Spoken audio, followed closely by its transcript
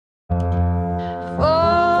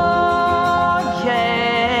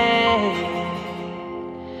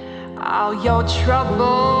all your troubles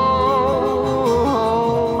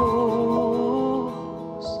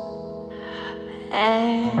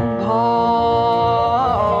and pour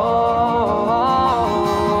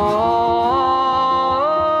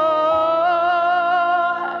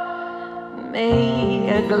me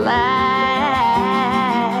a glass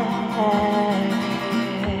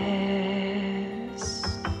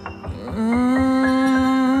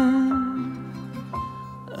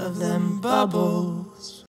of them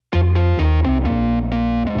bubbles.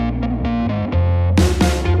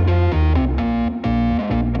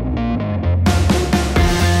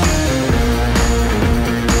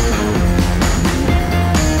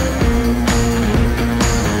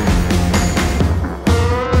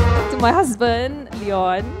 To my husband,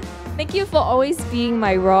 Leon, thank you for always being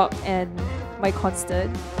my rock and my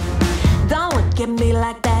constant. Don't look at me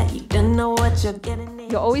like that, you don't know what you're getting into.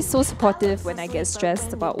 You're always so supportive when I get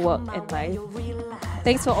stressed about work and life.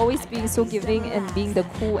 Thanks for always being so giving and being the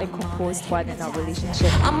cool and composed one in our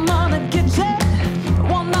relationship. I'm gonna get you,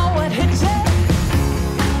 won't know what hit you.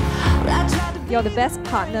 I tried to You're the best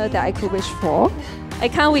partner that I could wish for. I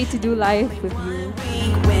can't wait to do life with you.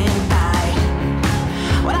 week went by.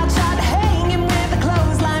 When I tried to hang him with a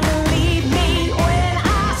clothesline, believe me when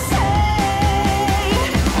I say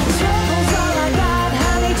trouble's all I got,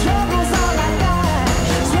 honey, trouble's all I got.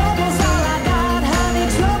 Trouble's all I got, honey,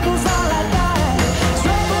 trouble's all I got.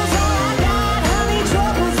 Trouble's all I got, honey,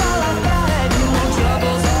 trouble's all I got. You know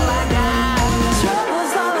trouble's all I got.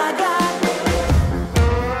 Trouble's all I got.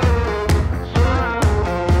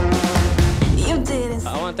 You didn't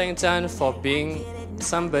I want to thank Zhan for being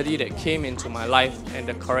somebody that came into my life at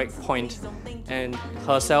the correct point, and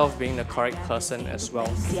herself being the correct person as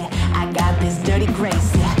well. yeah, I got this dirty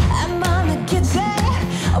grace, yeah. I'm gonna get you,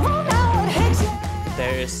 I won't know what hit you.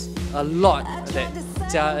 There is a lot that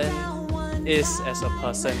Jia En is as a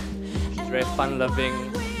person. She's very fun-loving,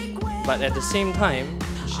 but at the same time,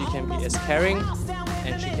 she can be as caring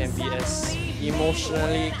and she can be as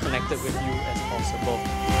emotionally connected with you as possible.